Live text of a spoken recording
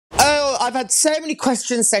I've had so many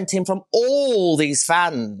questions sent in from all these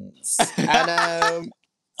fans. And,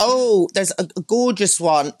 there's a gorgeous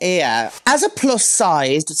one here. As a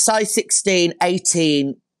plus-sized, size 16,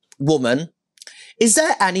 18 woman, is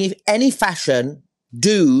there any fashion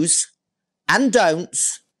do's and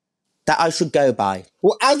don'ts that I should go by?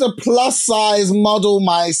 Well, as a plus-size model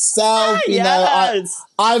myself, you know,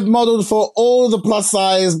 I've modelled for all the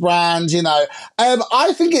plus-size brands, you know.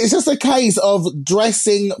 I think it's just a case of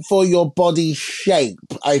dressing for your body shape,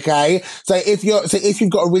 okay? So if you've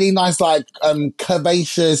got a really nice, like,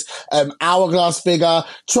 curvaceous, hourglass figure,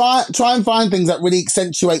 try and find things that really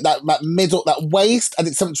accentuate that middle, that waist, and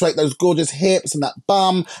accentuate those gorgeous hips and that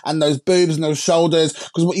bum and those boobs and those shoulders.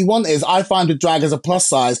 Because what you want is, I find with drag as a plus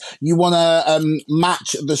size, you want to match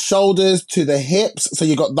the shoulders to the hips, so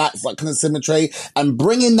you got that like kind of symmetry, and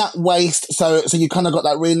bring in that waist, so you kind of got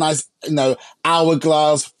that really nice, you know,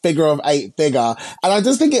 hourglass figure of 8 figure. And I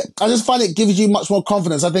just find it gives you much more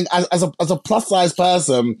confidence. I think as a plus size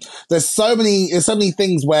person, there's so many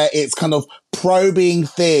things where it's kind of pro being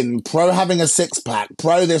thin, pro having a 6-pack,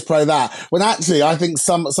 pro this, pro that. When actually, I think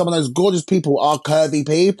some of those gorgeous people are curvy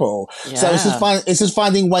people. Yeah. So it's just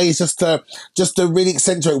finding ways just to really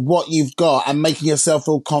accentuate what you've got and making yourself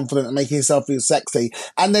feel confident and making yourself feel sexy.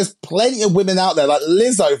 And there's plenty of women out there, like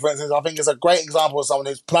Lizzo, for instance. I think is a great example of someone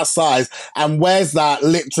who's plus size and wears that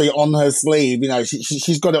literally on her sleeve. You know,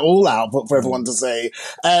 she's got it all out for everyone to see.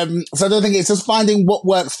 So I don't think it's just finding what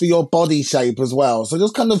works for your body shape as well. So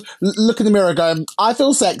just kind of look in the mirror going, I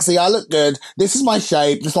feel sexy, I look good, this is my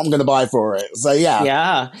shape, this is what I'm going to buy for it. So yeah.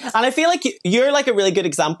 Yeah. And I feel like you're like a really good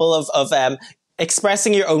example of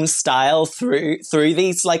expressing your own style through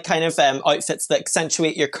these like kind of outfits that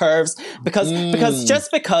accentuate your curves, because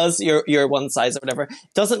just because you're one size or whatever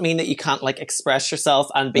doesn't mean that you can't like express yourself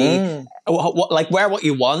and be like wear what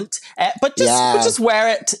you want, but just wear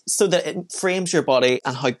it so that it frames your body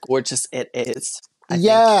and how gorgeous it is.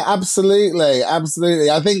 Absolutely. I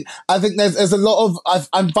think there's a lot of,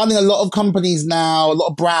 I'm finding a lot of companies now, a lot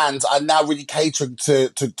of brands are now really catering to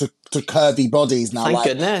curvy bodies now. Thank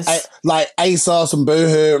goodness. Like ASOS and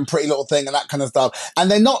Boohoo and Pretty Little Thing and that kind of stuff. And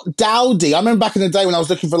they're not dowdy. I remember back in the day when I was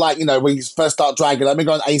looking for, like, you know, when you first start dragging, let me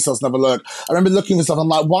go on ASOS and have a look. I remember looking for stuff. I'm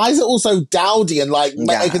like, why is it all so dowdy and like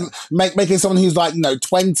making someone who's like, you know,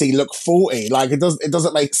 20 look 40? Like it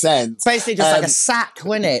doesn't make sense. Basically just like a sack,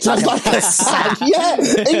 wouldn't it? Just like a sack. Yeah,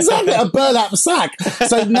 exactly. A burlap sack.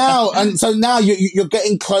 So now you're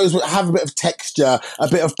getting clothes that have a bit of texture, a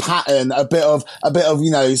bit of pattern, a bit of,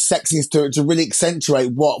 you know, sexiness to really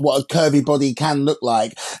accentuate what a curvy body can look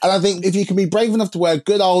like. And I think if you can be brave enough to wear a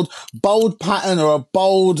good old bold pattern or a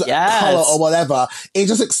bold color or whatever,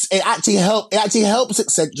 it actually helps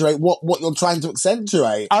accentuate what you're trying to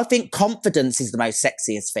accentuate. I think confidence is the most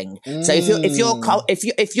sexiest thing. So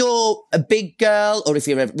if you're a big girl or if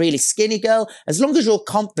you're a really skinny girl, as long as you're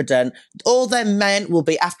confident, all them men will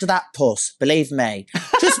be after that puss. Believe me.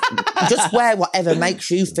 Just wear whatever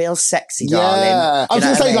makes you feel sexy, darling. I was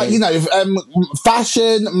going to say, like, you know,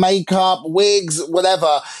 fashion, makeup, wigs,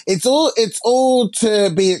 whatever. It's all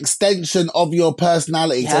to be an extension of your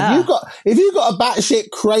personality. Yeah. So if you've got a batshit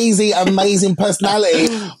crazy, amazing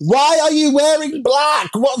personality, why are you wearing black?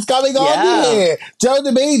 What's going on here? Do you know what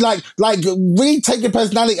I mean? Like really take your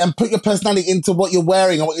personality and put your personality into what you're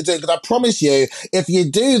wearing and what you're doing. Because I promise you, if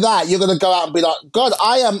you do that, you're going to go out and be like, God,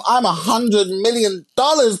 I'm $100 million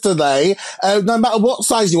today. No matter what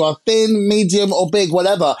size you are, thin, medium, or big,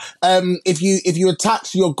 whatever. If you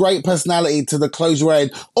attach your great personality to the clothes you're wearing,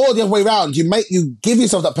 or the other way around, you give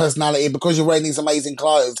yourself that personality because you're wearing these amazing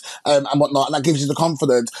clothes and whatnot, and that gives you the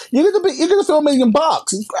confidence. You're gonna feel $1 million.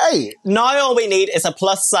 It's great. Now all we need is a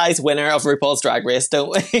plus size winner of RuPaul's Drag Race, don't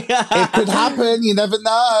we? It could happen. You never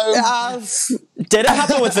know. Did it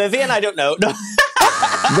happen with Vivian? I don't know. No.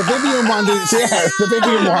 The Vivian one, the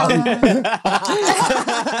Vivian one.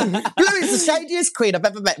 Blu is the shadiest queen I've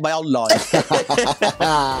ever met in my whole life.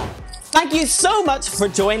 Thank you so much for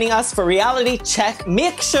joining us for Reality Check.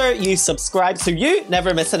 Make sure you subscribe so you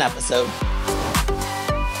never miss an episode.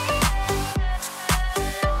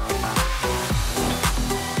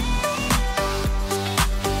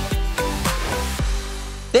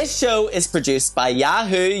 This show is produced by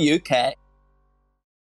Yahoo UK.